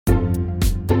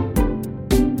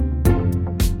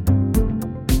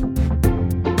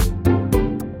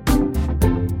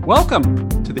Welcome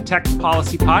to the Tech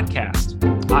Policy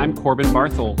Podcast. I'm Corbin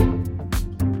Barthold.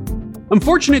 I'm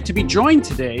fortunate to be joined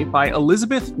today by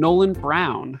Elizabeth Nolan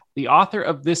Brown, the author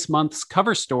of this month's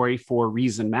cover story for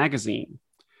Reason magazine.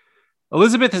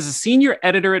 Elizabeth is a senior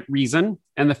editor at Reason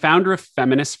and the founder of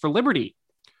Feminists for Liberty.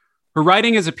 Her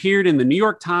writing has appeared in the New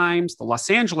York Times, the Los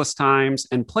Angeles Times,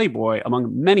 and Playboy,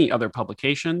 among many other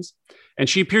publications, and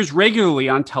she appears regularly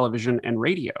on television and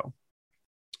radio.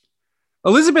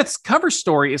 Elizabeth's cover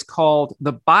story is called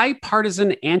The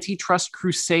Bipartisan Antitrust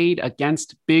Crusade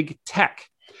Against Big Tech: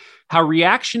 How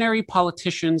Reactionary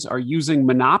Politicians Are Using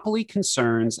Monopoly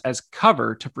Concerns as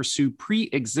Cover to Pursue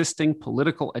Pre-Existing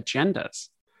Political Agendas.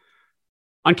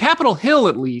 On Capitol Hill,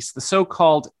 at least, the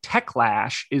so-called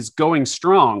techlash is going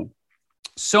strong.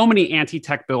 So many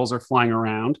anti-tech bills are flying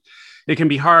around, it can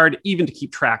be hard even to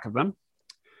keep track of them.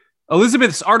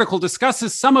 Elizabeth's article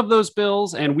discusses some of those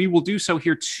bills, and we will do so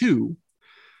here too.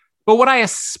 But what I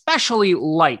especially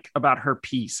like about her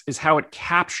piece is how it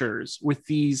captures, with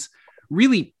these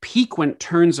really piquant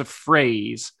turns of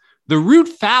phrase, the root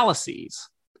fallacies,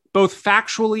 both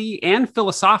factually and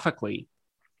philosophically,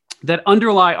 that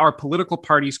underlie our political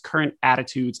party's current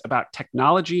attitudes about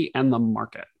technology and the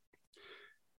market.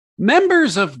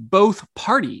 Members of both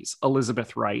parties,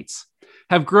 Elizabeth writes,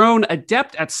 have grown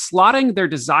adept at slotting their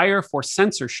desire for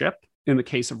censorship, in the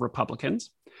case of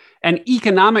Republicans, and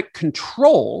economic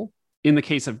control, in the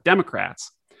case of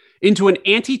Democrats, into an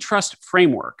antitrust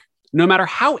framework, no matter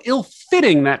how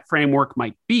ill-fitting that framework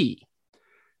might be.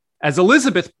 As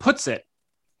Elizabeth puts it,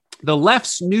 the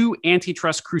left's new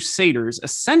antitrust crusaders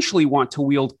essentially want to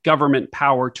wield government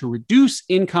power to reduce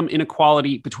income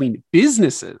inequality between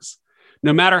businesses,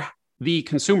 no matter the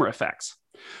consumer effects.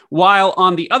 While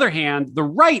on the other hand, the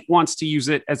right wants to use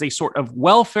it as a sort of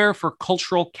welfare for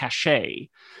cultural cachet,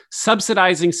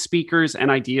 subsidizing speakers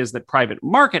and ideas that private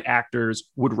market actors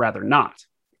would rather not.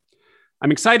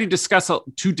 I'm excited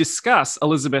to discuss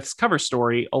Elizabeth's cover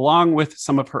story along with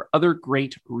some of her other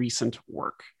great recent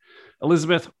work.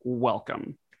 Elizabeth,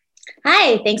 welcome.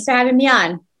 Hi, thanks for having me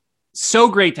on. So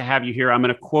great to have you here. I'm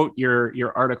going to quote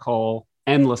your article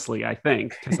endlessly, I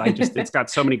think, because it's got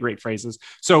so many great phrases.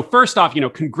 So first off,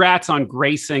 congrats on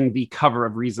gracing the cover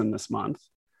of Reason this month.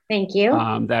 Thank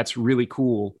you. That's really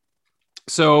cool.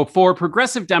 So for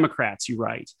progressive Democrats, you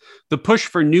write, the push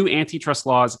for new antitrust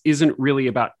laws isn't really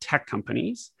about tech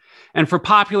companies. And for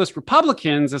populist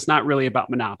Republicans, it's not really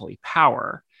about monopoly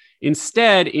power.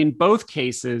 Instead, in both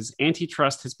cases,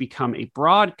 antitrust has become a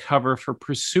broad cover for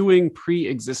pursuing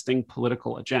pre-existing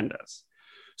political agendas.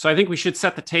 So I think we should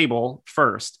set the table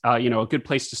first. A good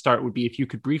place to start would be if you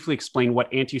could briefly explain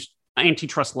what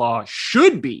antitrust law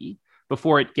should be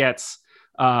before it gets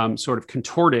sort of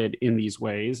contorted in these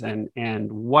ways, and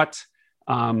what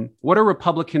are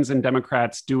Republicans and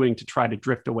Democrats doing to try to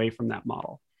drift away from that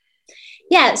model?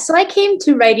 Yeah, so I came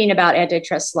to writing about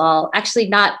antitrust law actually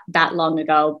not that long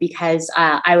ago because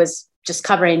I was just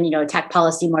covering, tech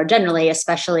policy more generally,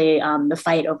 especially the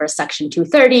fight over Section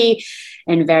 230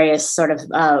 and various sort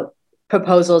of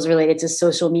proposals related to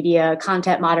social media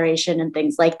content moderation and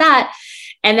things like that.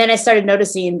 And then I started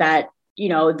noticing that,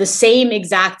 the same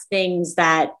exact things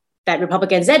that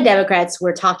Republicans and Democrats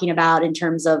were talking about in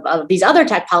terms of these other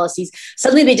tech policies,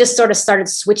 suddenly they just sort of started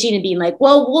switching and being like,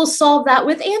 well, we'll solve that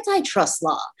with antitrust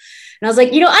law. And I was like,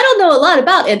 I don't know a lot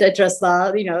about antitrust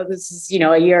law. This is,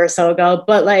 a year or so ago,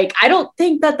 but I don't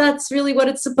think that that's really what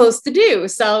it's supposed to do.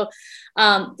 So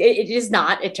it is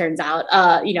not, it turns out,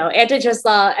 antitrust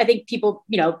law, I think people,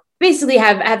 basically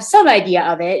have some idea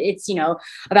of it. It's,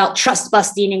 about trust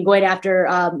busting and going after,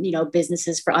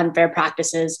 businesses for unfair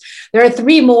practices. There are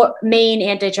three more main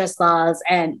antitrust laws,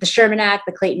 and the Sherman Act,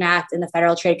 the Clayton Act, and the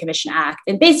Federal Trade Commission Act.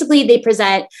 And basically they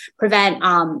prevent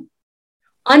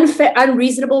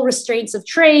unreasonable restraints of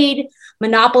trade,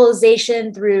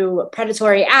 monopolization through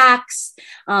predatory acts,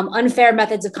 unfair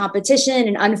methods of competition,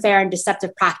 and unfair and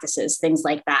deceptive practices, things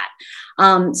like that.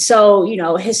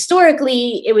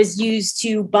 Historically, it was used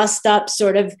to bust up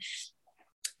sort of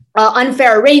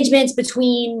unfair arrangements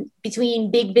between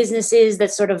big businesses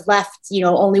that sort of left,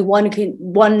 only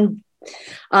one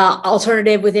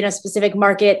alternative within a specific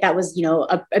market that was,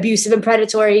 abusive and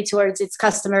predatory towards its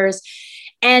customers.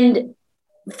 And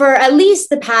for at least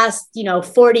the past,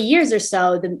 40 years or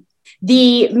so,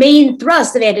 the main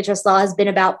thrust of antitrust law has been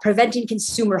about preventing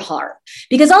consumer harm,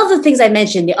 because all of the things I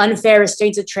mentioned, the unfair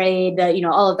restraints of trade,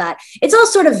 all of that, it's all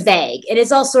sort of vague, and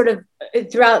it's all sort of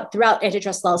throughout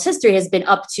antitrust law's history has been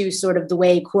up to sort of the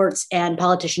way courts and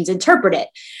politicians interpret it.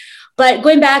 But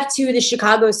going back to the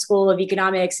Chicago School of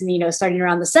Economics and, starting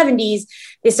around the 70s,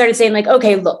 they started saying like,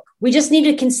 okay, look, we just need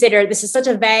to consider, this is such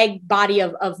a vague body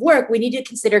of work. We need to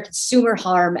consider consumer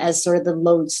harm as sort of the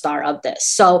lodestar of this.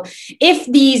 So if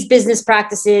these business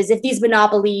practices, if these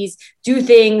monopolies do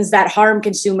things that harm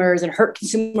consumers and hurt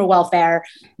consumer welfare,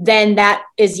 then that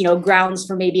is, grounds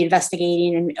for maybe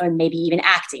investigating and maybe even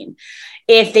acting.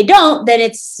 If they don't, then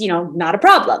it's, not a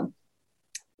problem.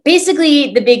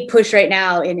 Basically, the big push right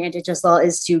now in antitrust law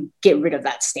is to get rid of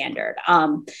that standard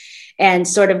and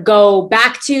sort of go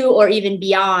back to or even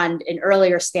beyond an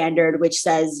earlier standard, which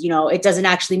says, it doesn't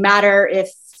actually matter if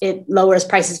it lowers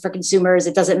prices for consumers.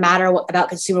 It doesn't matter about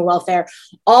consumer welfare.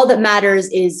 All that matters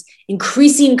is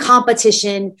increasing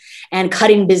competition and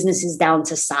cutting businesses down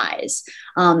to size.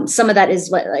 Some of that is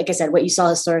like I said, what you saw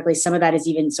historically. Some of that is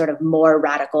even sort of more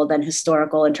radical than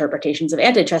historical interpretations of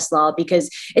antitrust law, because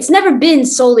it's never been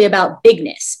solely about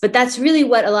bigness. But that's really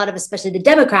what a lot of, especially the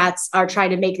Democrats, are trying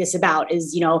to make this about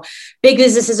is, big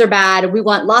businesses are bad. We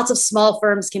want lots of small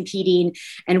firms competing,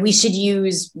 and we should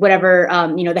use whatever,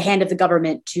 the hand of the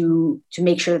government to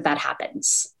make sure that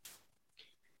happens.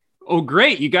 Oh,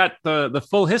 great. You got the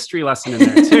full history lesson in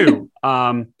there too.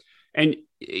 And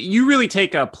you really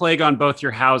take a plague on both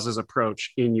your houses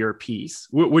approach in your piece,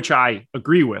 which I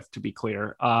agree with, to be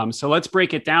clear. So let's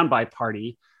break it down by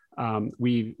party.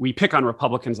 We pick on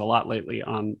Republicans a lot lately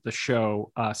on the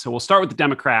show. So we'll start with the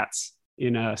Democrats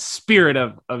in a spirit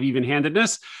of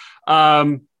even-handedness.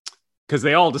 Because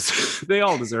they all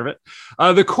deserve it.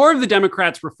 The core of the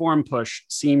Democrats' reform push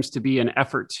seems to be an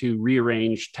effort to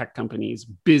rearrange tech companies'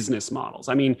 business models.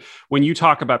 I mean, when you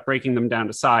talk about breaking them down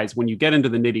to size, when you get into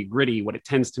the nitty gritty, what it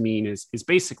tends to mean is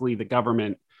basically the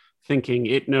government thinking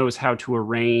it knows how to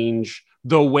arrange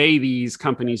the way these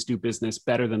companies do business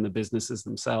better than the businesses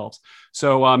themselves.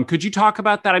 So could you talk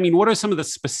about that? I mean, what are some of the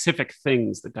specific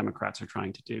things that Democrats are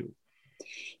trying to do?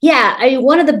 Yeah, I mean,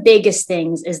 one of the biggest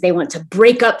things is they want to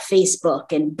break up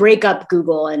Facebook and break up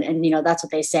Google. And that's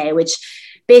what they say, which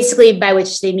basically by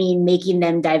which they mean making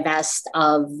them divest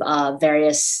of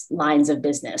various lines of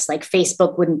business. Like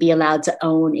Facebook wouldn't be allowed to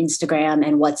own Instagram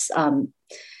and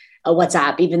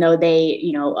WhatsApp, even though they,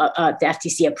 the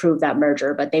FTC approved that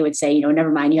merger, but they would say,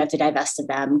 never mind, you have to divest of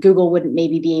them. Google wouldn't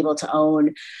maybe be able to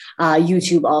own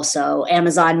YouTube also.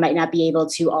 Amazon might not be able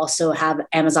to also have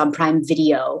Amazon Prime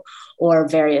Video or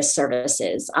various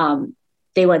services.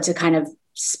 They want to kind of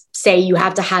say you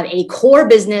have to have a core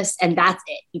business and that's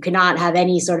it. You cannot have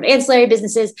any sort of ancillary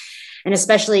businesses, and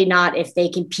especially not if they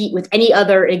compete with any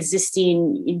other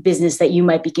existing business that you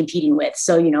might be competing with.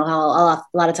 So, how a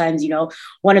lot of times,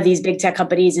 one of these big tech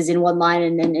companies is in one line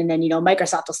and then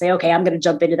Microsoft will say, okay, I'm going to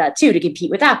jump into that too to compete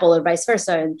with Apple or vice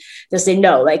versa. And they'll say,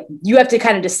 no, like you have to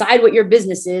kind of decide what your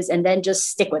business is and then just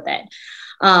stick with it.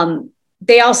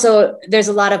 There's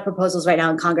a lot of proposals right now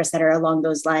in Congress that are along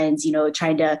those lines,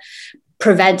 trying to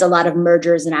prevent a lot of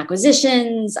mergers and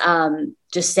acquisitions,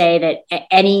 just say that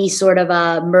any sort of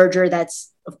a merger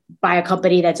that's by a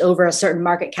company that's over a certain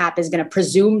market cap is going to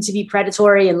presume to be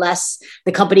predatory unless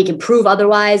the company can prove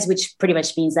otherwise, which pretty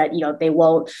much means that, they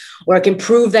won't, or it can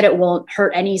prove that it won't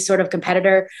hurt any sort of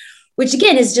competitor, which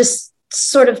again is just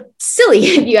sort of silly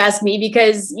if you ask me,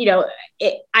 because,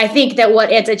 I think that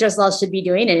what antitrust law should be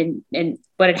doing and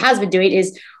what it has been doing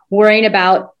is worrying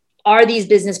about, are these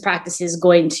business practices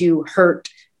going to hurt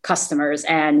customers?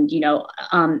 And,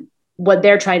 what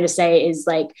they're trying to say is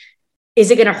like,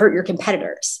 is it going to hurt your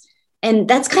competitors? And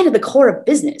that's kind of the core of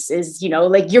business is,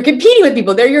 like you're competing with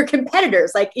people. They're your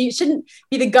competitors. Like it shouldn't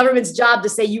be the government's job to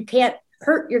say you can't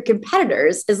hurt your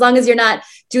competitors as long as you're not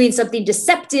doing something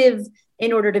deceptive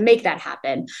in order to make that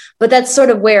happen. But that's sort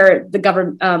of where the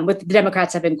government, with the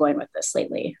Democrats have been going with this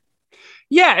lately.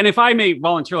 Yeah. And if I may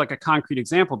volunteer like a concrete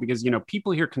example, because,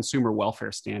 people hear consumer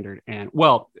welfare standard and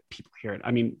people hear it.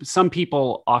 I mean, some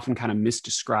people often kind of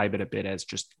misdescribe it a bit as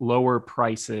just lower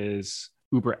prices,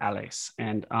 Uber alles.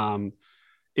 And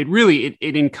it really,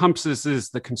 it encompasses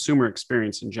the consumer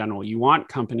experience in general. You want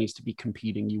companies to be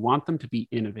competing. You want them to be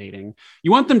innovating.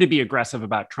 You want them to be aggressive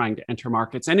about trying to enter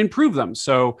markets and improve them.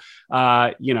 So,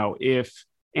 if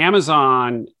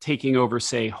Amazon taking over,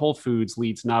 say, Whole Foods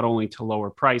leads not only to lower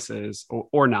prices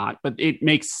or not, but it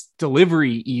makes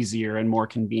delivery easier and more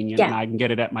convenient. Yeah. And I can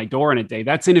get it at my door in a day.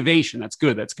 That's innovation. That's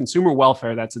good. That's consumer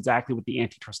welfare. That's exactly what the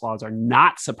antitrust laws are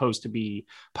not supposed to be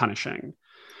punishing.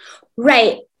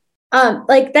 Right.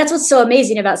 That's what's so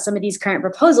amazing about some of these current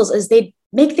proposals is they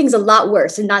make things a lot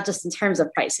worse, and not just in terms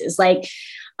of prices. Like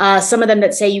Some of them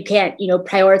that say you can't,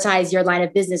 prioritize your line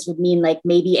of business would mean like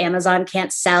maybe Amazon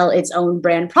can't sell its own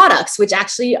brand products, which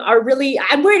actually are really,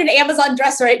 I'm wearing an Amazon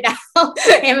dress right now,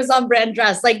 Amazon brand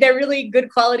dress. Like they're really good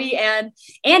quality and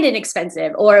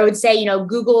inexpensive. Or it would say,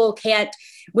 Google can't,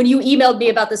 when you emailed me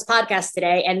about this podcast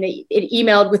today and it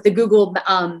emailed with the Google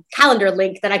calendar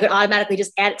link, then I could automatically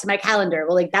just add it to my calendar.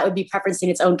 Well, like that would be preferencing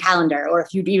its own calendar. Or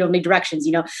if you emailed me directions,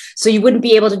 so you wouldn't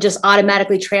be able to just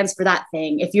automatically transfer that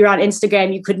thing. If you're on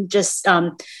Instagram, you couldn't just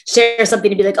share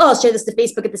something and be like, oh, I'll share this to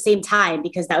Facebook at the same time,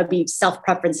 because that would be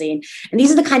self-preferencing. And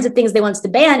these are the kinds of things they want to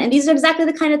ban. And these are exactly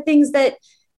the kind of things that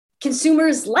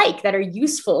consumers like, that are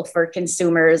useful for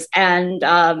consumers. And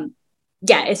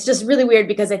it's just really weird,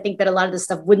 because I think that a lot of this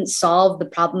stuff wouldn't solve the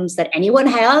problems that anyone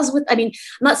has with, I'm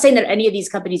not saying that any of these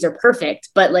companies are perfect,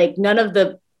 but like none of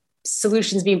the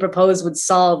solutions being proposed would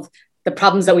solve the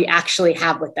problems that we actually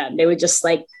have with them. They would just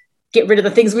like get rid of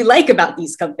the things we like about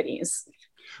these companies.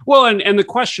 Well, and the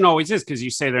question always is, because you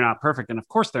say they're not perfect, and of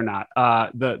course they're not.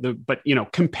 But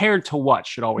compared to what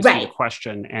should always be the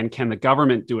question, and can the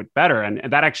government do it better?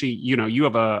 And that actually, you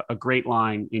have a great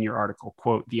line in your article,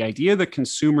 quote, "The idea that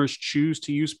consumers choose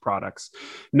to use products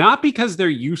not because they're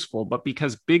useful, but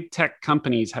because big tech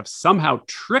companies have somehow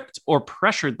tricked or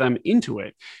pressured them into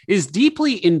it is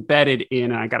deeply embedded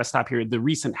in," and I got to stop here, the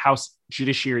recent House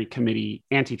Judiciary Committee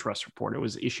antitrust report. It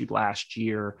was issued last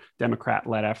year,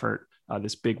 Democrat-led effort.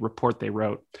 This big report they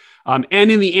wrote, and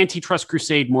in the antitrust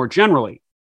crusade more generally.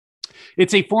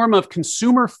 It's a form of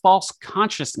consumer false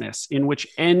consciousness in which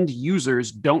end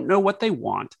users don't know what they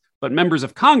want, but members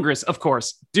of Congress, of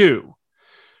course, do.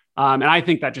 And I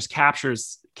think that just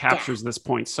captures this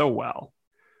point so well.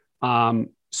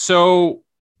 So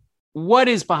what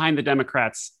is behind the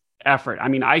Democrats' effort?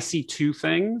 I see two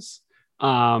things.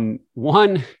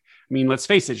 One, let's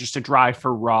face it, just a drive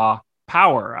for raw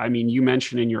power. You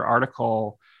mentioned in your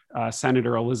article,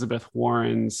 Senator Elizabeth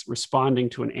Warren's responding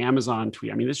to an Amazon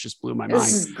tweet. This just blew my mind.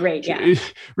 This is great. Yeah.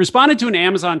 Responded to an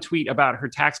Amazon tweet about her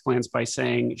tax plans by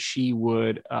saying she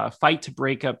would fight to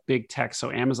break up big tech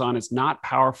so Amazon is not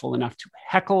powerful enough to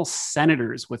heckle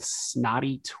senators with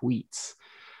snotty tweets.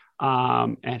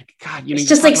 And God, it's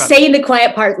just like saying the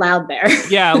quiet part loud there.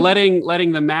 Yeah,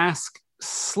 letting the mask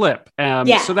slip.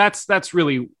 So that's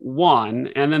really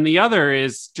one. And then the other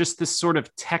is just this sort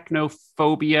of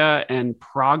technophobia and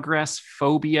progress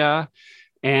phobia.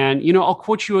 And, I'll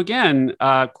quote you again,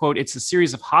 quote, "It's a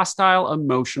series of hostile,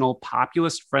 emotional,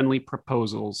 populist-friendly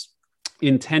proposals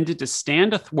intended to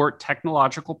stand athwart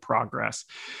technological progress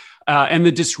and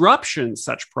the disruption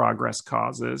such progress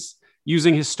causes,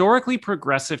 using historically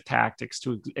progressive tactics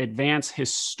to advance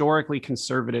historically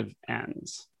conservative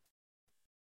ends."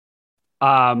 Do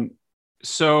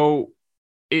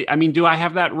I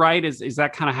have that right? Is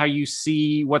that kind of how you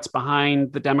see what's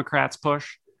behind the Democrats'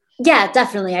 push? Yeah,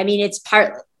 definitely. It's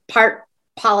part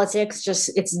politics.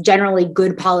 Just it's generally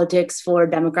good politics for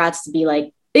Democrats to be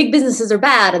like, big businesses are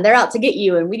bad and they're out to get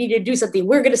you, and we need to do something.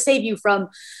 We're going to save you from,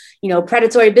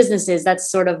 predatory businesses. That's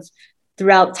sort of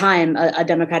throughout time a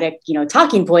Democratic,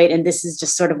 talking point. And this is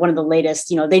just sort of one of the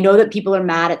latest. They know that people are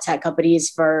mad at tech companies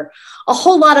for a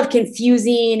whole lot of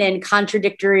confusing and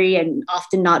contradictory and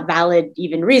often not valid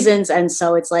even reasons. And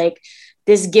so it's like,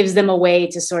 this gives them a way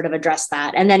to sort of address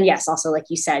that. And then, yes, also, like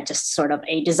you said, just sort of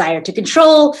a desire to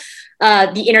control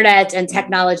the internet and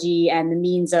technology and the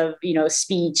means of,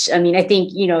 speech. I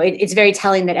think, it's very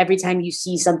telling that every time you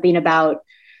see something about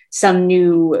some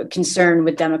new concern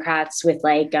with Democrats with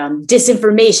like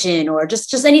disinformation or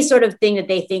just any sort of thing that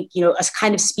they think, a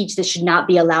kind of speech that should not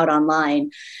be allowed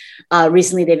online.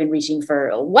 Recently, they've been reaching for,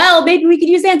 well, maybe we could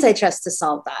use antitrust to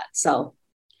solve that. So.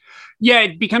 Yeah,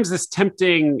 it becomes this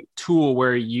tempting tool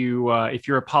where you, if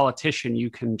you're a politician, you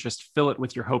can just fill it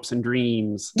with your hopes and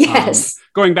dreams. Yes.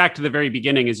 Going back to the very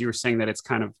beginning, as you were saying, that it's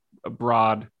kind of a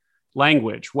broad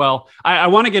language. Well, I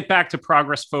want to get back to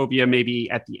progress phobia maybe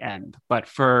at the end. But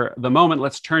for the moment,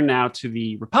 let's turn now to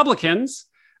the Republicans.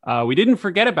 We didn't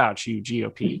forget about you,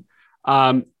 GOP.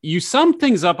 You sum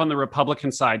things up on the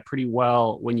Republican side pretty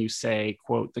well when you say,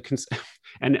 quote,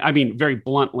 very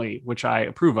bluntly, which I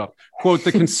approve of, quote,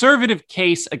 "The conservative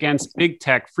case against big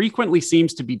tech frequently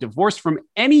seems to be divorced from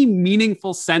any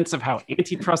meaningful sense of how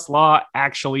antitrust law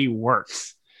actually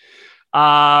works."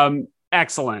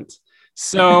 Excellent.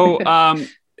 So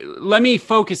let me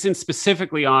focus in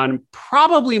specifically on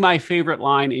probably my favorite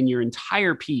line in your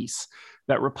entire piece,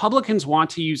 that Republicans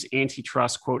want to use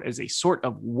antitrust, quote, "as a sort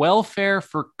of welfare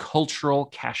for cultural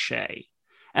cachet."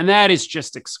 And that is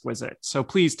just exquisite. So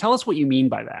please tell us what you mean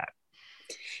by that.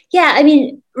 Yeah,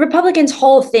 Republicans'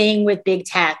 whole thing with big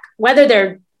tech, whether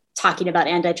they're talking about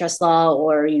antitrust law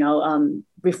or,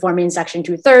 reforming Section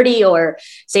 230, or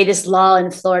say this law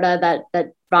in Florida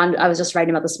that I was just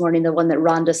writing about this morning, the one that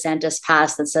Ron DeSantis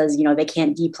passed that says, they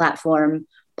can't deplatform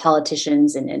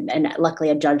politicians, and luckily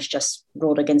a judge just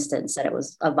ruled against it and said it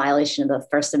was a violation of the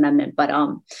First Amendment. But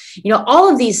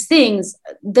all of these things,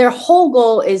 their whole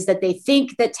goal is that they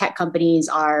think that tech companies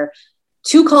are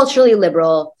too culturally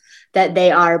liberal, that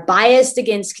they are biased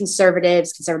against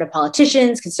conservatives, conservative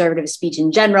politicians, conservative speech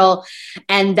in general,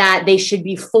 and that they should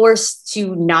be forced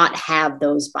to not have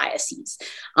those biases.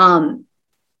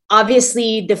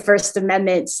 Obviously, the First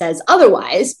Amendment says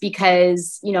otherwise,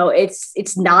 because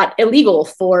it's not illegal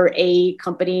for a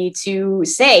company to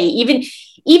say even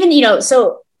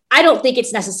So I don't think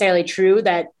it's necessarily true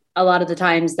that a lot of the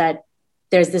times that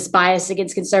there's this bias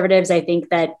against conservatives. I think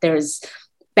that there's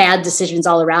bad decisions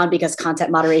all around because content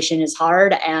moderation is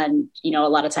hard, and a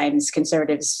lot of times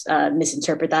conservatives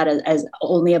misinterpret that as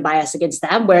only a bias against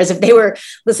them. Whereas if they were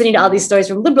listening to all these stories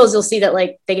from liberals, you'll see that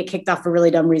they get kicked off for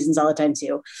really dumb reasons all the time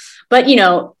too. But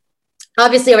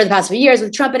obviously over the past few years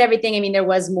with Trump and everything, there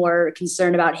was more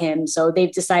concern about him. So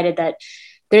they've decided that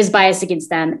there's bias against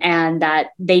them and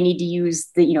that they need to use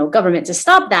the government to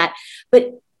stop that.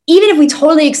 But even if we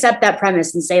totally accept that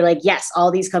premise and say yes,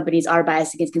 all these companies are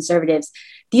biased against conservatives,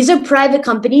 these are private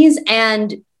companies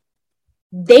and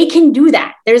they can do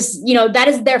that. There's, that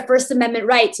is their First Amendment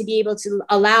right to be able to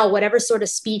allow whatever sort of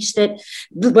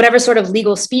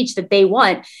legal speech that they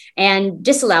want, and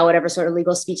disallow whatever sort of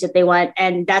legal speech that they want.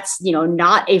 And that's,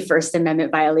 not a First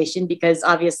Amendment violation, because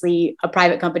obviously a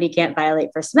private company can't violate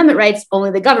First Amendment rights.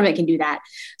 Only the government can do that.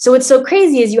 So what's so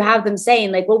crazy is you have them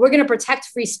saying well, we're going to protect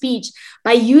free speech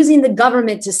by using the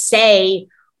government to say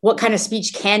what kind of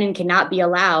speech can and cannot be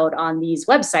allowed on these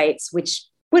websites, which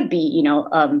would be,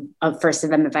 a First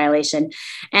Amendment violation.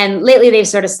 And lately they've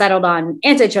sort of settled on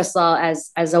antitrust law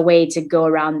as a way to go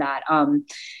around that.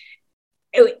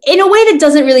 In a way that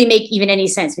doesn't really make even any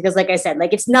sense, because like I said,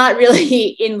 it's not really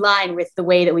in line with the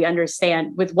way that we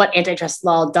understand with what antitrust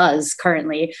law does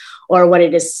currently, or what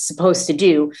it is supposed to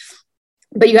do.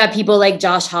 But you have people like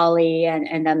Josh Hawley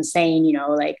and them saying,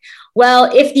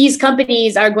 well, if these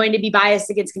companies are going to be biased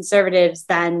against conservatives,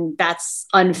 then that's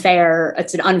unfair.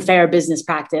 It's an unfair business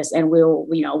practice. And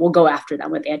we'll go after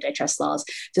them with antitrust laws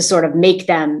to sort of make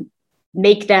them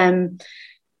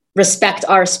respect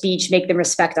our speech, make them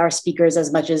respect our speakers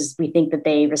as much as we think that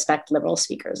they respect liberal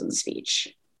speakers and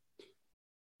speech.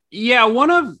 Yeah,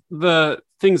 one of the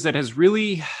things that has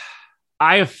really,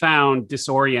 I have found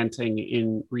disorienting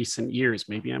in recent years,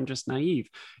 maybe I'm just naive,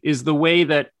 is the way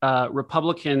that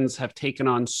Republicans have taken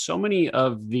on so many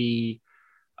of the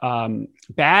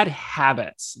bad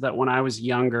habits that when I was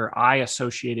younger, I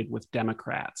associated with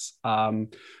Democrats.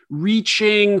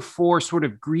 Reaching for sort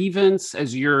of grievance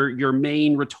as your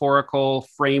main rhetorical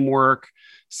framework,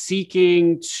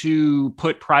 seeking to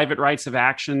put private rights of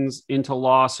actions into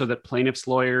law so that plaintiffs'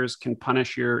 lawyers can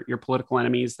punish your political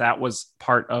enemies. That was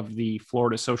part of the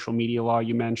Florida social media law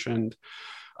you mentioned.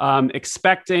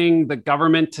 Expecting the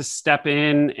government to step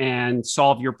in and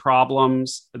solve your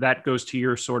problems. That goes to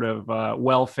your sort of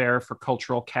welfare for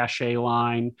cultural cachet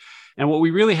line. And what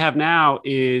we really have now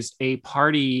is a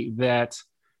party that,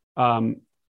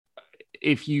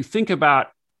 if you think about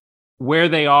where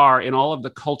they are in all of the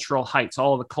cultural heights,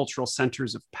 all of the cultural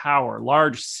centers of power,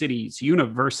 large cities,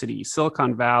 universities,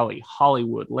 Silicon Valley,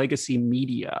 Hollywood, legacy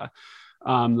media, the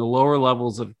lower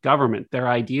levels of government, their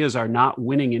ideas are not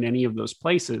winning in any of those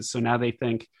places. So now they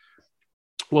think,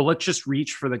 well, let's just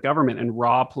reach for the government and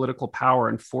raw political power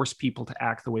and force people to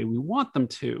act the way we want them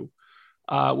to,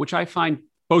 which I find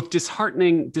both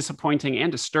disheartening, disappointing,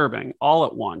 and disturbing all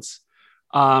at once.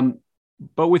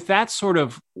 But with that sort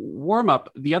of warm up,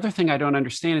 the other thing I don't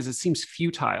understand is it seems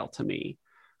futile to me.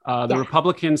 The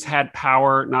Republicans had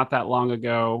power not that long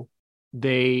ago.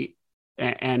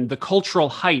 And the cultural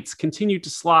heights continued to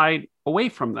slide away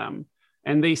from them.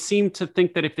 And they seem to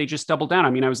think that if they just double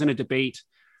down, I was in a debate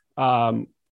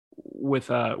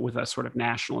with a sort of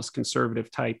nationalist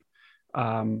conservative type.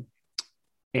 And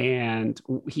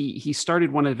he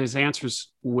started one of his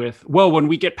answers with, well, when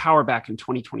we get power back in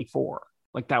 2024,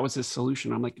 that was his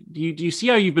solution. I'm like, do you see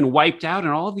how you've been wiped out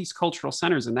in all of these cultural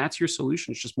centers? And that's your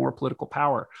solution. It's just more political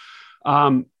power.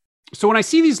 So when I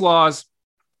see these laws,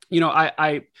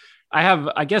 I have,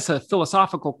 I guess, a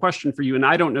philosophical question for you, and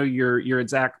I don't know your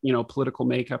exact, political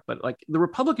makeup, but the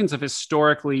Republicans have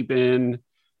historically been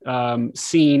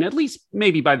seen, at least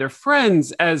maybe by their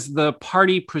friends, as the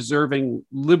party preserving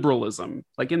liberalism,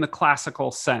 in the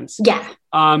classical sense. Yeah.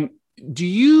 Do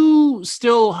you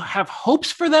still have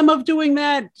hopes for them of doing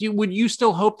that? Would you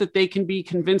still hope that they can be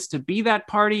convinced to be that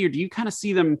party? Or do you kind of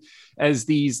see them as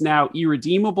these now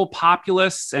irredeemable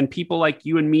populists, and people like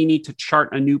you and me need to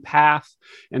chart a new path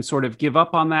and sort of give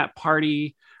up on that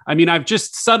party? I mean, I've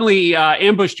just suddenly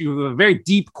ambushed you with a very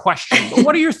deep question, but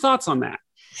what are your thoughts on that?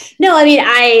 No, I mean,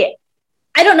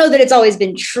 I don't know that it's always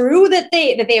been true that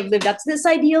they have lived up to this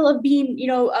ideal of being,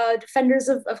 defenders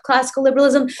of classical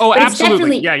liberalism. Oh,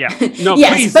 absolutely. Yeah. No,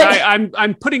 yes, please. But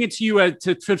I'm putting it to you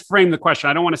to frame the question.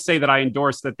 I don't want to say that I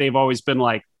endorse that they've always been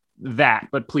like that,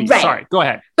 but please, right. Sorry, go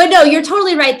ahead. But no, you're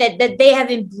totally right that they have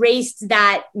embraced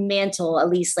that mantle, at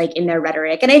least like in their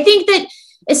rhetoric. And I think that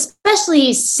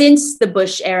especially since the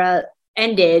Bush era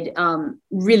ended,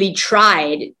 really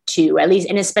tried to, at least,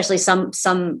 and especially some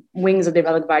wings of the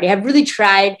Republican Party have really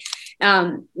tried,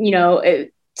 to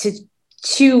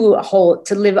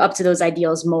live up to those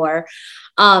ideals more.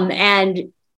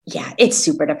 And yeah, it's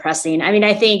super depressing. I mean,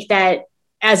 I think that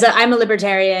I'm a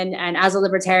libertarian, and as a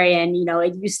libertarian,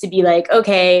 it used to be like,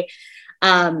 okay,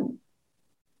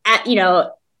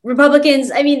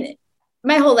 Republicans, I mean,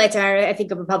 my whole lifetime, I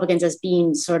think of Republicans as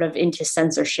being sort of into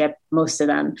censorship, most of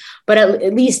them. But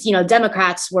at least,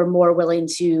 Democrats were more willing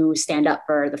to stand up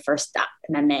for the First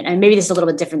Amendment. And maybe this is a little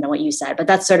bit different than what you said, but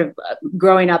that's sort of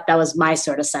growing up, that was my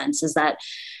sort of sense, is that,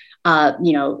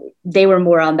 they were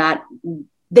more on that.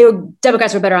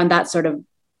 Democrats were better on that sort of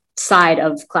side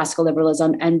of classical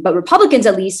liberalism, but Republicans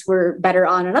at least were better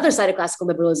on another side of classical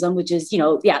liberalism, which is,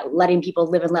 letting people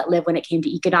live and let live when it came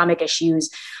to economic issues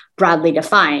broadly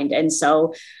defined. And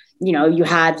so, you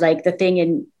had like the thing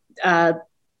in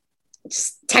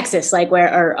Texas, like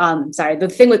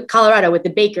the thing with Colorado with the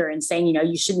baker and saying,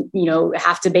 you shouldn't,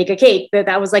 have to bake a cake.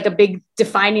 That was like a big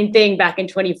defining thing back in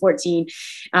 2014,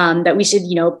 that we should,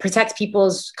 protect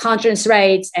people's conscience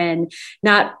rights and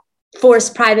not force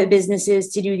private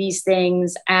businesses to do these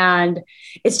things. And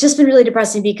it's just been really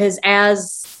depressing because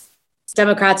as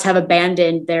Democrats have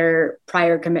abandoned their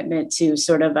prior commitment to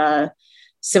sort of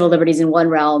civil liberties in one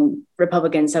realm,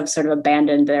 Republicans have sort of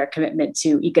abandoned their commitment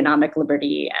to economic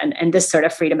liberty and this sort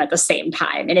of freedom at the same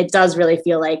time. And it does really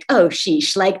feel like, oh,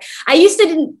 sheesh. Like I used to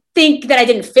didn't think that I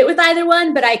didn't fit with either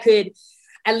one, but I could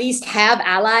at least have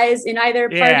allies in either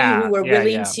party who were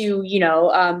willing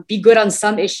to, be good on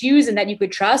some issues and that you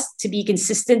could trust to be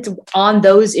consistent on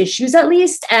those issues at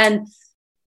least. And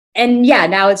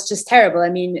now it's just terrible. I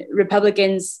mean,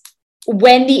 Republicans,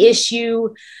 when the issue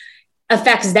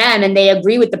affects them and they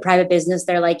agree with the private business,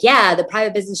 they're like, yeah, the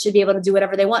private business should be able to do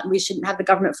whatever they want. And we shouldn't have the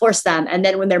government force them. And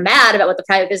then when they're mad about what the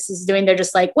private business is doing, they're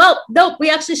just like, well, nope, we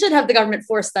actually should have the government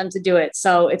force them to do it.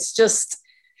 So it's just,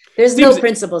 there's no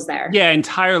principles there. Yeah,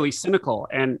 entirely cynical.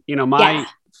 And, my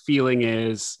feeling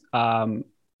is,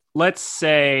 let's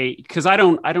say, because I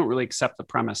don't really accept the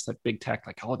premise that big tech,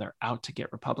 like, oh, they're out to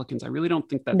get Republicans. I really don't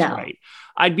think that's right.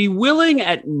 I'd be willing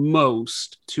at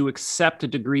most to accept a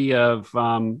degree of,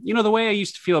 the way I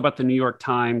used to feel about the New York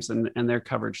Times and their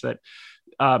coverage that,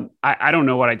 I don't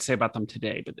know what I'd say about them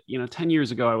today, but, 10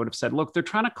 years ago, I would have said, look, they're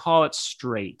trying to call it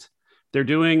straight. They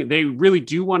really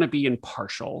do want to be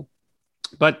impartial.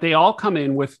 But they all come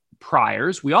in with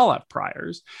priors. We all have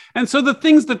priors. And so the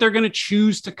things that they're going to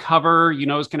choose to cover, is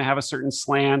going to have a certain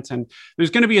slant. And there's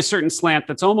going to be a certain slant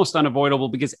that's almost unavoidable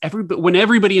because when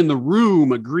everybody in the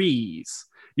room agrees,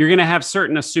 you're going to have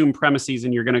certain assumed premises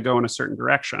and you're going to go in a certain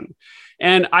direction.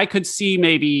 And I could see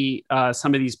maybe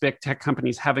some of these big tech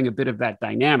companies having a bit of that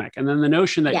dynamic. And then the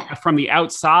notion that from the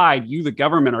outside, you, the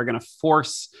government, are going to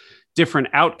force different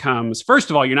outcomes. First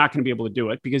of all, you're not going to be able to do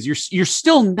it because you're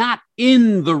still not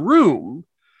in the room.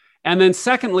 And then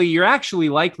secondly, you're actually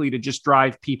likely to just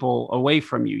drive people away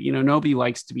from you. Nobody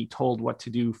likes to be told what to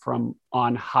do from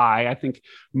on high. I think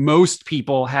most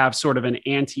people have sort of an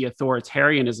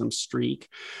anti-authoritarianism streak.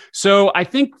 So I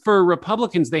think for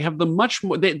Republicans, they have the much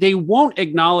more, they won't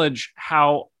acknowledge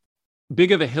how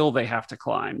big of a hill they have to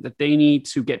climb, that they need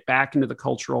to get back into the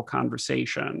cultural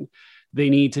conversation. They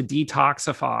need to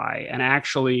detoxify and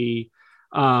actually,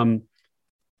 not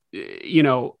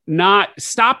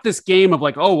stop this game of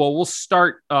like, oh, well, we'll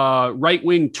start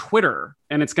right-wing Twitter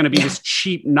and it's going to be this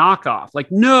cheap knockoff. Like,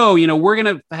 no, we're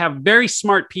going to have very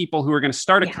smart people who are going to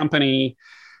start a company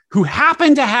who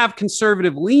happen to have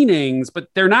conservative leanings, but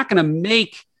they're not going to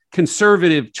make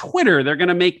conservative Twitter. They're going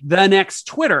to make the next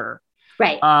Twitter.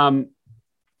 Right.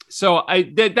 So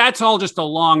that's all just a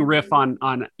long riff on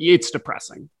it's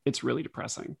depressing. It's really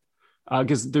depressing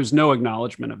because there's no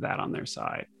acknowledgement of that on their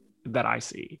side that I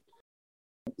see.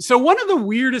 So one of the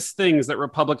weirdest things that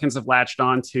Republicans have latched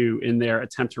onto in their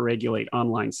attempt to regulate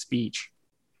online speech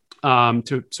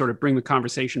to sort of bring the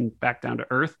conversation back down to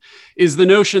earth, is the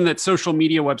notion that social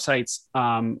media websites,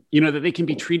 that they can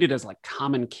be treated as like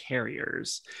common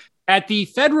carriers. At the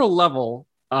federal level,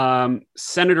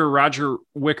 Senator Roger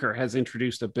Wicker has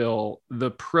introduced a bill,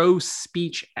 the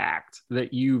Pro-Speech Act,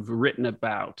 that you've written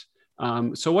about.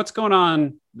 So what's going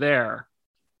on there?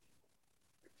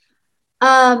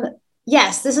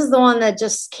 Yes, this is the one that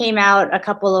just came out a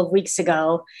couple of weeks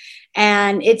ago.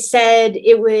 And it said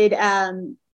it would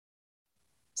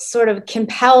sort of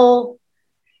compel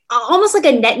almost like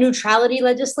a net neutrality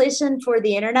legislation for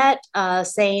the internet,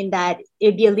 saying that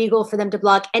it'd be illegal for them to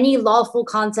block any lawful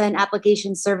content,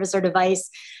 application, service, or device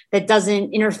that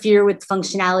doesn't interfere with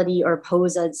functionality or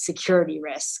pose a security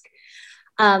risk.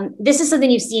 This is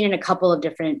something you've seen in a couple of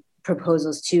different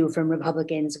proposals too from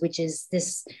Republicans, which is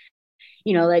this,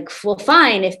 well,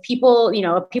 fine, if people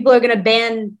are going to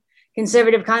ban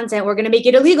conservative content, we're going to make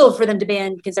it illegal for them to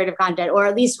ban conservative content, or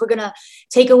at least we're going to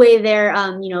take away their,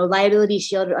 liability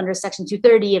shield under Section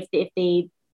 230 if they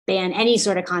ban any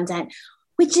sort of content,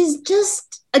 which is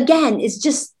just, again, is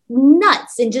just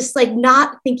nuts and just like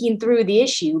not thinking through the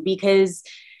issue. Because,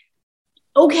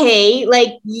 okay,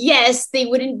 like, yes, they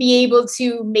wouldn't be able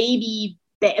to maybe,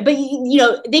 but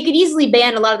they could easily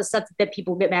ban a lot of the stuff that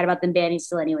people get mad about them banning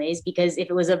still anyways, because if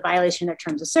it was a violation of their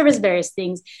terms of service, various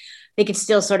things, they could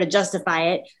still sort of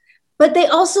justify it. But they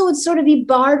also would sort of be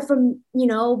barred from,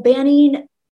 banning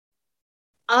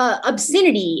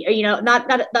obscenity, or, not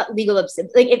legal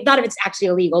obscenity, like not if it's actually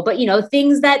illegal, but,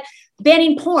 things that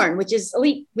banning porn, which is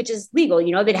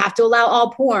legal, they'd have to allow all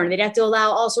porn. They'd have to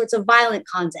allow all sorts of violent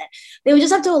content. They would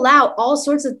just have to allow all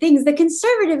sorts of things that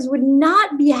conservatives would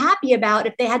not be happy about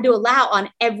if they had to allow on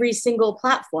every single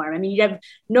platform. I mean, you'd have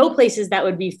no places that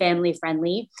would be family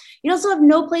friendly. You also have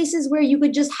no places where you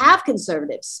could just have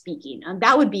conservatives speaking.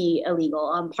 That would be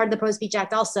illegal. Part of the Pro-Speech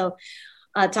Act also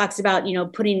talks about,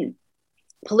 putting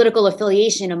political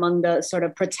affiliation among the sort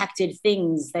of protected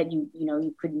things that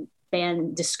you couldn't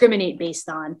discriminate based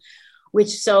on, which,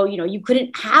 so, you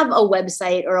couldn't have a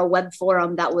website or a web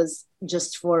forum that was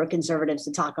just for conservatives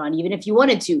to talk on, even if you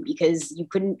wanted to, because you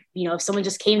couldn't, if someone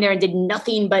just came there and did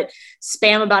nothing but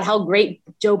spam about how great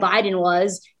Joe Biden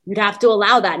was, you'd have to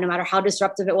allow that no matter how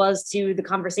disruptive it was to the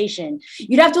conversation.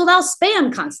 You'd have to allow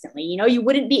spam constantly. You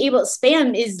wouldn't be able,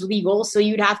 spam is legal. So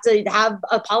you'd have to have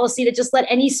a policy to just let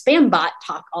any spam bot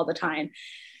talk all the time.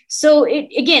 So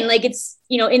it's,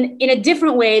 in a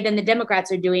different way than the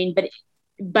Democrats are doing,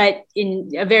 but in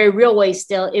a very real way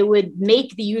still, it would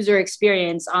make the user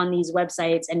experience on these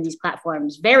websites and these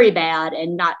platforms very bad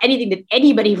and not anything that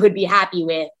anybody would be happy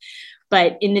with.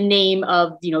 But in the name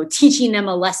of, teaching them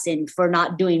a lesson for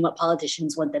not doing what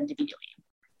politicians want them to be doing.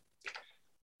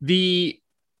 The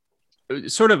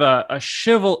sort of a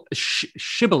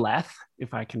shibboleth,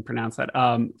 if I can pronounce that,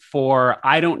 for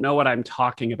I don't know what I'm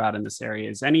talking about in this area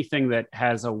is anything that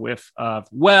has a whiff of,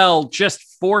 well,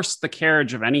 just force the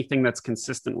carriage of anything that's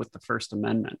consistent with the First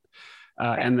Amendment.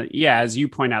 And as you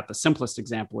point out, the simplest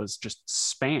example is just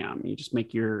spam. You just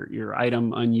make your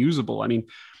item unusable. I mean,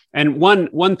 and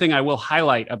one thing I will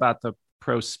highlight about the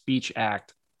Pro-Speech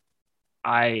Act,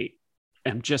 I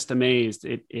am just amazed.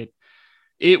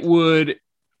 It would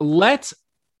let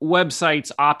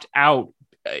websites opt out,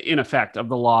 in effect, of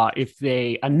the law if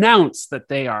they announce that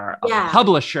they are a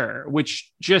publisher,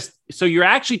 which just, so you're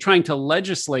actually trying to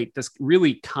legislate this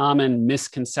really common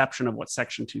misconception of what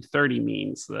Section 230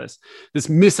 means, this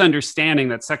misunderstanding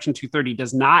that Section 230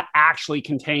 does not actually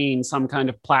contain some kind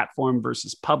of platform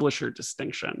versus publisher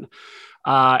distinction.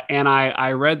 And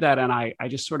I read that and I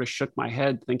just sort of shook my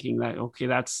head thinking that, okay,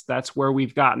 that's where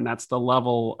we've gotten. That's the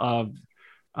level of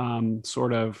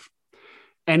sort of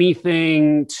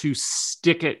anything to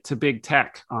stick it to big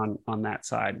tech on that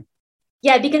side.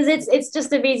 Yeah, because it's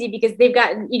just amazing because they've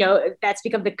gotten, that's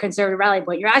become the conservative rally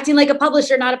point. You're acting like a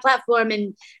publisher, not a platform.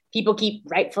 And people keep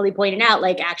rightfully pointing out,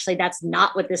 like, actually, that's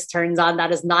not what this turns on.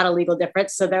 That is not a legal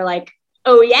difference. So they're like,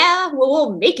 oh, yeah, well,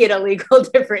 we'll make it a legal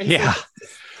difference. Yeah.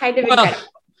 It's kind of incredible.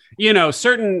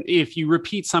 If you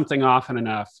repeat something often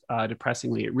enough,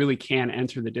 depressingly, it really can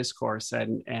enter the discourse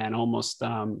and almost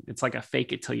it's like a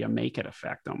fake it till you make it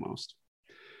effect almost.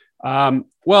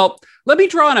 Well, let me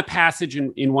draw on a passage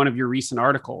in one of your recent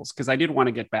articles, because I did want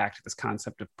to get back to this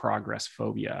concept of progress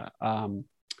phobia.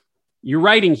 You're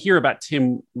writing here about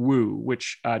Tim Wu,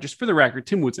 which just for the record,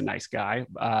 Tim Wu's a nice guy.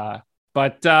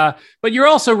 But you're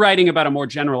also writing about a more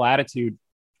general attitude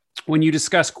when you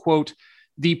discuss, quote,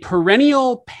 the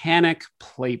perennial panic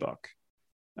playbook.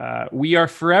 We are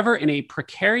forever in a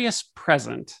precarious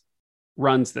present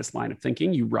runs this line of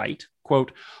thinking. You write,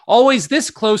 quote, always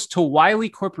this close to wily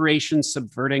corporations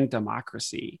subverting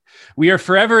democracy. We are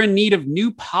forever in need of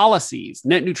new policies,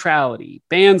 net neutrality,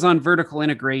 bans on vertical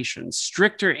integration,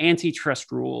 stricter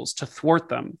antitrust rules to thwart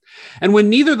them. And when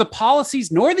neither the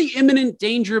policies nor the imminent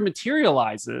danger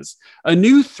materializes, a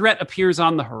new threat appears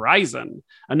on the horizon.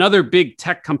 Another big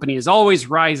tech company is always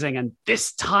rising, and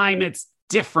this time it's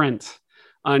different,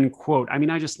 unquote. I mean,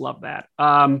 I just love that.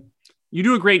 You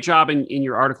do a great job in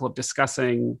your article of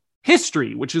discussing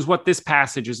history, which is what this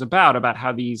passage is about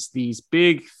how these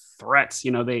big threats,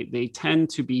 they tend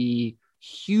to be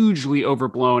hugely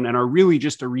overblown and are really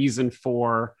just a reason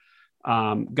for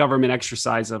government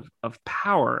exercise of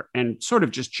power and sort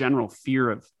of just general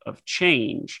fear of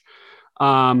change.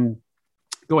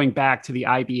 Going back to the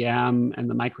IBM and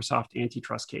the Microsoft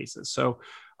antitrust cases. So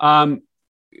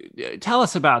tell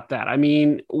us about that. I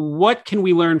mean, what can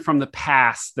we learn from the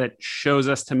past that shows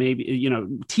us to maybe,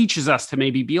 teaches us to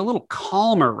maybe be a little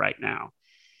calmer right now?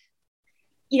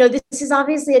 This is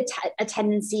obviously a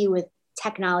tendency with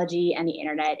technology and the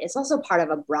internet. It's also part of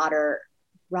a broader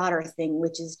thing,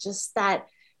 which is just that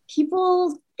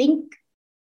people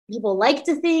like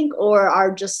to think, or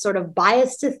are just sort of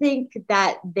biased to think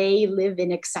that they live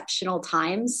in exceptional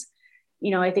times.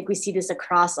 I think we see this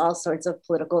across all sorts of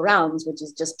political realms, which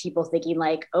is just people thinking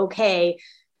like, okay,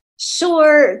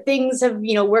 sure, things have,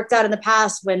 worked out in the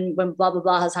past when blah, blah,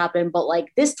 blah has happened. But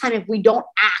like this time, if we don't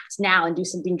act now and do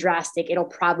something drastic, it'll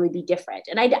probably be different.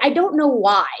 And I don't know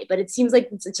why, but it seems like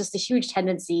it's just a huge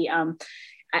tendency.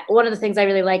 One of the things I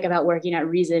really like about working at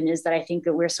Reason is that I think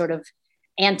that we're sort of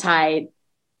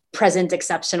anti-present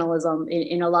exceptionalism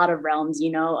in a lot of realms.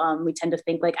 We tend to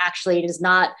think like, actually, it is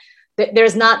not,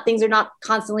 things are not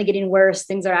constantly getting worse.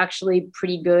 Things are actually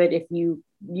pretty good if you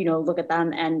look at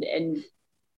them, and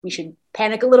we should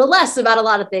panic a little less about a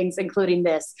lot of things, including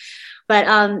this. But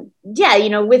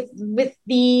with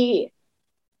the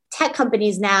tech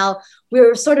companies now,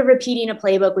 we're sort of repeating a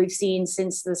playbook we've seen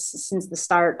since the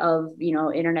start of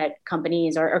internet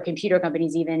companies or computer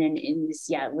companies even. And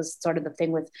it was sort of the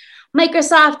thing with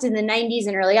Microsoft in the 90s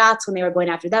and early aughts when they were going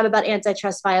after them about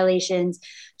antitrust violations.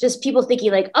 Just people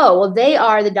thinking like, oh, well, they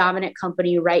are the dominant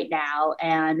company right now,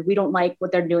 and we don't like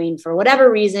what they're doing for whatever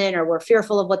reason, or we're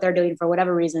fearful of what they're doing for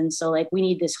whatever reason. So like we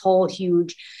need this whole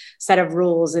huge set of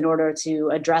rules in order to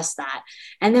address that.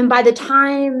 And then by the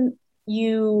time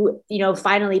you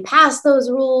finally pass those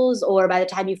rules, or by the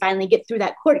time you finally get through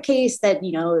that court case that,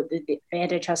 the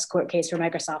antitrust court case for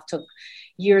Microsoft took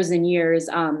years and years.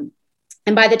 And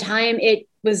by the time it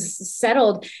was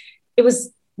settled, it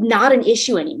was not an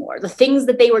issue anymore. The things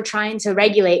that they were trying to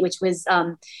regulate, which was,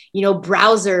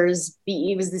 browsers,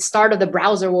 it was the start of the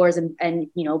browser wars and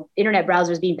internet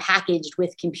browsers being packaged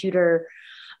with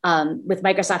with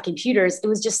Microsoft computers. It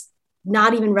was just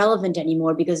not even relevant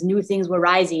anymore because new things were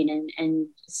rising. And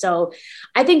so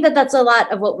I think that that's a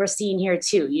lot of what we're seeing here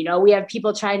too. We have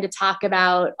people trying to talk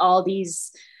about all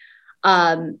these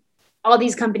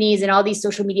companies and all these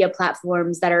social media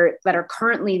platforms that are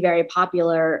currently very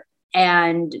popular,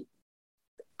 and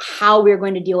how we're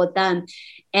going to deal with them.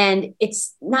 And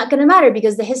it's not going to matter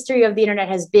because the history of the internet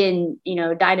has been,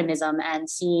 dynamism and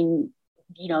seeing,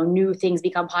 new things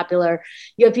become popular.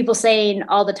 You have people saying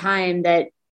all the time that,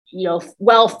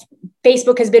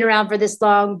 Facebook has been around for this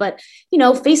long, but,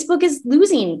 Facebook is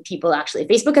losing people. Actually,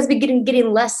 Facebook has been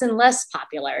getting less and less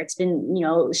popular. It's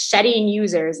been, shedding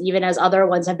users, even as other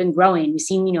ones have been growing. We've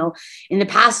seen, in the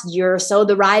past year or so,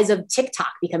 the rise of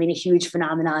TikTok becoming a huge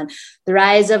phenomenon, the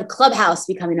rise of Clubhouse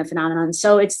becoming a phenomenon.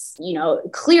 So it's,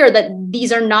 clear that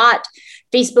these are not,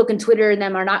 Facebook and Twitter and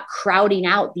them are not crowding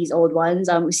out these old ones.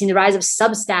 We've seen the rise of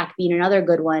Substack being another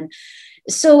good one.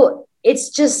 So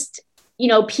it's just,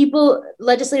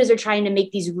 legislators are trying to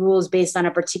make these rules based on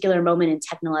a particular moment in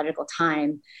technological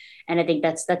time. And I think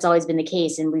that's always been the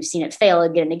case. And we've seen it fail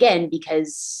again and again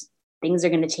because things are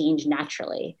going to change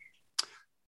naturally.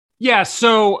 Yeah.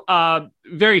 So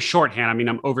very shorthand. I mean,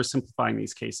 I'm oversimplifying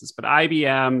these cases, but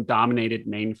IBM dominated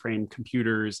mainframe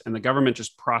computers and the government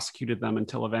just prosecuted them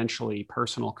until eventually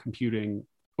personal computing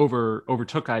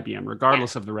overtook IBM,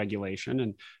 regardless of the regulation.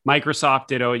 And Microsoft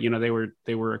ditto,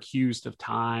 they were accused of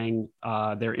tying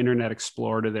their Internet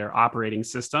Explorer to their operating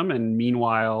system. And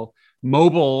meanwhile,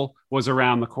 mobile was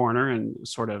around the corner and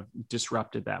sort of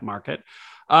disrupted that market.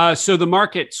 So the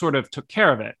market sort of took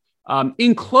care of it.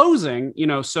 In closing,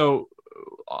 so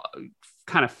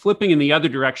kind of flipping in the other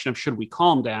direction of should we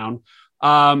calm down,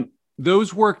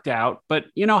 those worked out. But,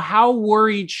 how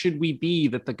worried should we be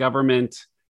that the government,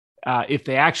 if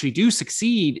they actually do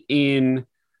succeed in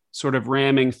sort of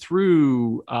ramming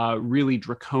through really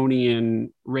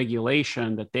draconian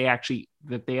regulation, that they actually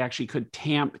could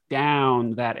tamp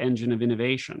down that engine of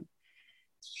innovation.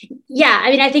 Yeah, I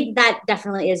mean, I think that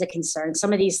definitely is a concern.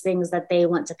 Some of these things that they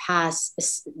want to pass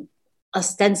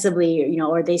ostensibly,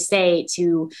 or they say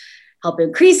to help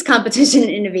increase competition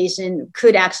and innovation,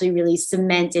 could actually really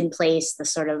cement in place the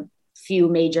sort of few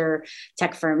major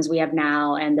tech firms we have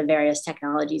now and the various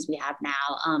technologies we have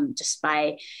now, just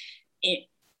by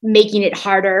making it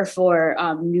harder for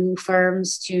new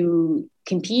firms to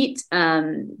compete,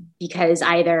 because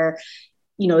either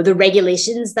the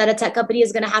regulations that a tech company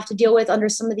is going to have to deal with under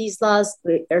some of these laws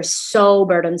are so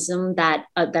burdensome that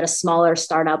a smaller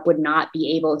startup would not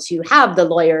be able to have the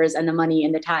lawyers and the money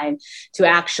and the time to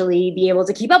actually be able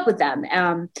to keep up with them.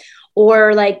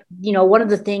 Or one of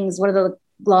the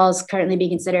laws currently being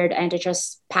considered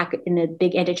antitrust in the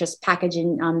big antitrust package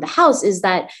in the House is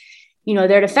that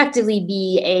there'd effectively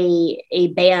be a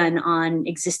ban on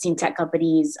existing tech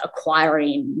companies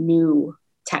acquiring new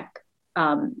tech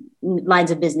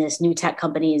lines of business, new tech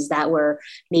companies that were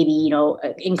maybe,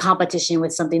 in competition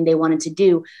with something they wanted to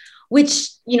do, which,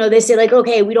 they say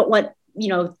okay, we don't want,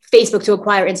 Facebook to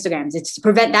acquire Instagrams. It's to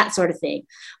prevent that sort of thing.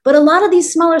 But a lot of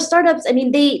these smaller startups, I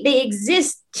mean, they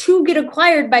exist to get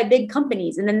acquired by big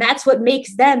companies. And then that's what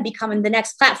makes them becoming the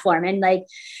next platform. And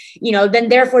then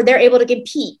therefore they're able to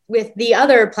compete with the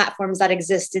other platforms that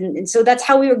exist. And so that's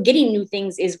how we were getting new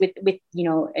things, is with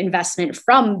investment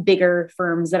from bigger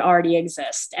firms that already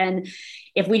exist. And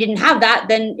if we didn't have that,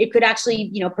 then it could actually,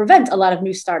 prevent a lot of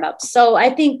new startups. So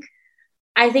I think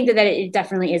that it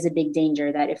definitely is a big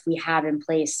danger that if we have in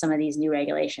place some of these new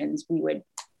regulations, we would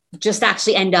just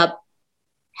actually end up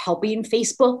helping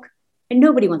Facebook, and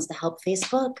nobody wants to help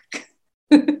Facebook.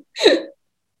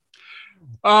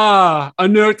 A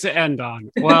note to end on.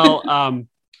 Well,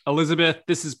 Elizabeth,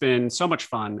 this has been so much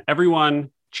fun.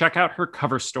 Everyone, check out her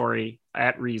cover story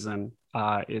at Reason.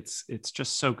 It's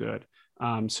just so good.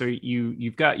 So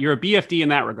you're a BFD in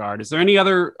that regard. Is there any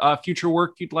other future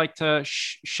work you'd like to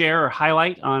share or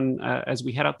highlight on as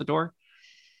we head out the door?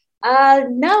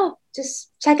 No,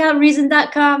 just check out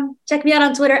reason.com. Check me out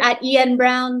on Twitter at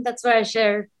 @ENBrown. That's where I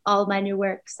share all of my new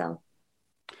work. So,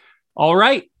 all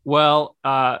right. Well,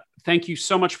 thank you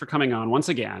so much for coming on once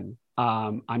again.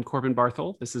 I'm Corbin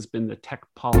Barthel. This has been the Tech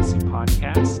Policy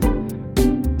Podcast.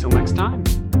 Till next time.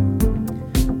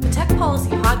 Tech Policy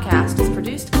Podcast is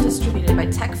produced and distributed by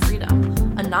Tech Freedom,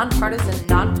 a nonpartisan,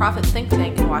 nonprofit think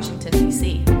tank in Washington,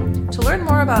 D.C. To learn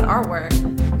more about our work,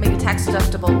 make a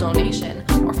tax-deductible donation,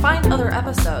 or find other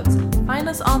episodes, find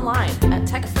us online at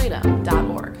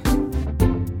techfreedom.org.